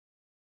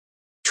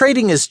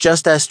Trading is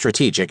just as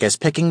strategic as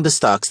picking the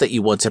stocks that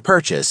you want to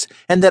purchase,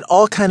 and that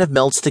all kind of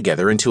melts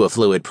together into a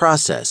fluid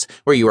process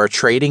where you are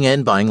trading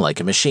and buying like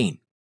a machine.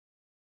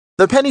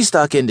 The penny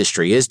stock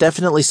industry is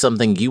definitely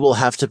something you will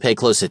have to pay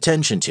close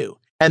attention to,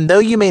 and though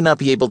you may not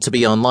be able to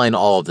be online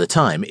all of the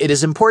time, it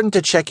is important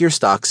to check your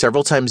stock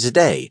several times a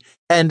day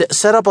and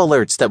set up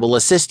alerts that will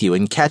assist you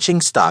in catching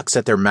stocks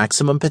at their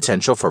maximum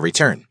potential for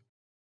return.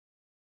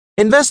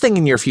 Investing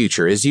in your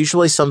future is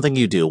usually something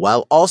you do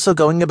while also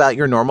going about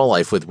your normal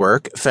life with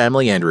work,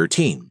 family, and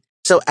routine,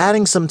 so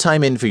adding some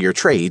time in for your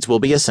trades will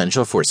be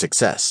essential for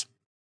success.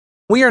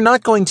 We are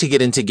not going to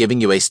get into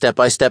giving you a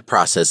step-by-step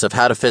process of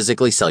how to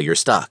physically sell your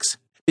stocks.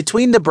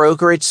 Between the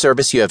brokerage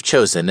service you have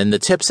chosen and the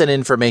tips and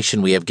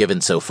information we have given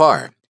so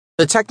far,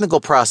 the technical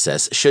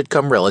process should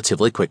come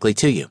relatively quickly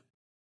to you.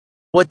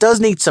 What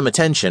does need some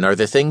attention are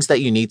the things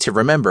that you need to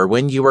remember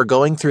when you are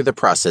going through the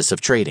process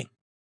of trading.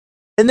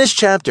 In this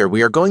chapter,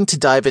 we are going to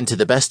dive into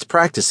the best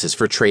practices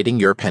for trading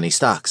your penny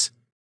stocks.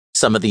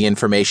 Some of the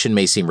information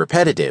may seem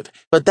repetitive,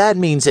 but that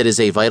means it is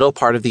a vital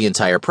part of the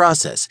entire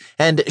process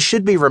and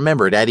should be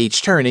remembered at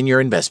each turn in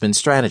your investment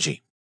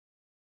strategy.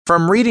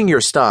 From reading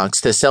your stocks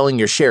to selling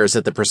your shares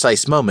at the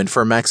precise moment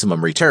for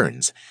maximum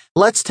returns,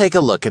 let's take a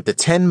look at the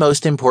 10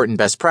 most important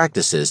best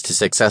practices to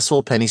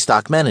successful penny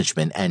stock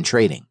management and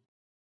trading.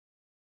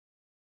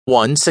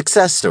 1.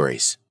 Success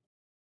stories.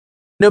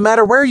 No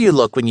matter where you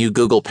look when you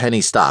Google penny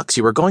stocks,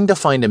 you are going to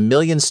find a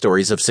million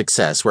stories of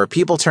success where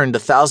people turned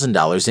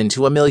 $1,000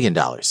 into $1 million.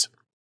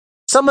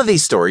 Some of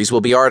these stories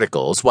will be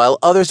articles, while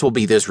others will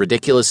be those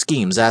ridiculous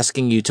schemes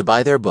asking you to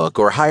buy their book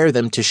or hire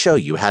them to show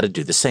you how to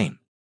do the same.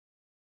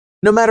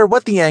 No matter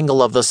what the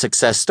angle of the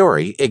success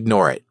story,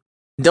 ignore it.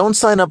 Don't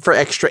sign up for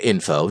extra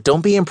info,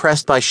 don't be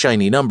impressed by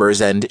shiny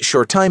numbers and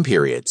short time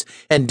periods,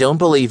 and don't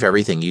believe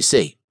everything you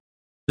see.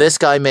 This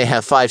guy may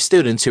have 5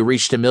 students who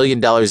reached $1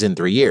 million in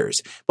 3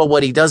 years, but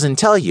what he doesn't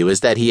tell you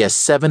is that he has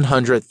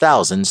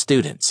 700,000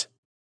 students.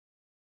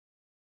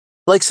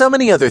 Like so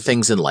many other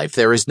things in life,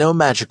 there is no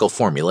magical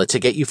formula to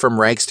get you from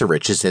rags to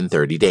riches in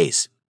 30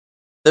 days.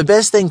 The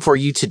best thing for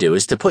you to do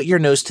is to put your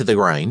nose to the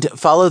grind,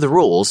 follow the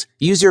rules,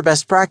 use your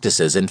best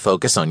practices, and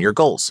focus on your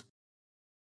goals.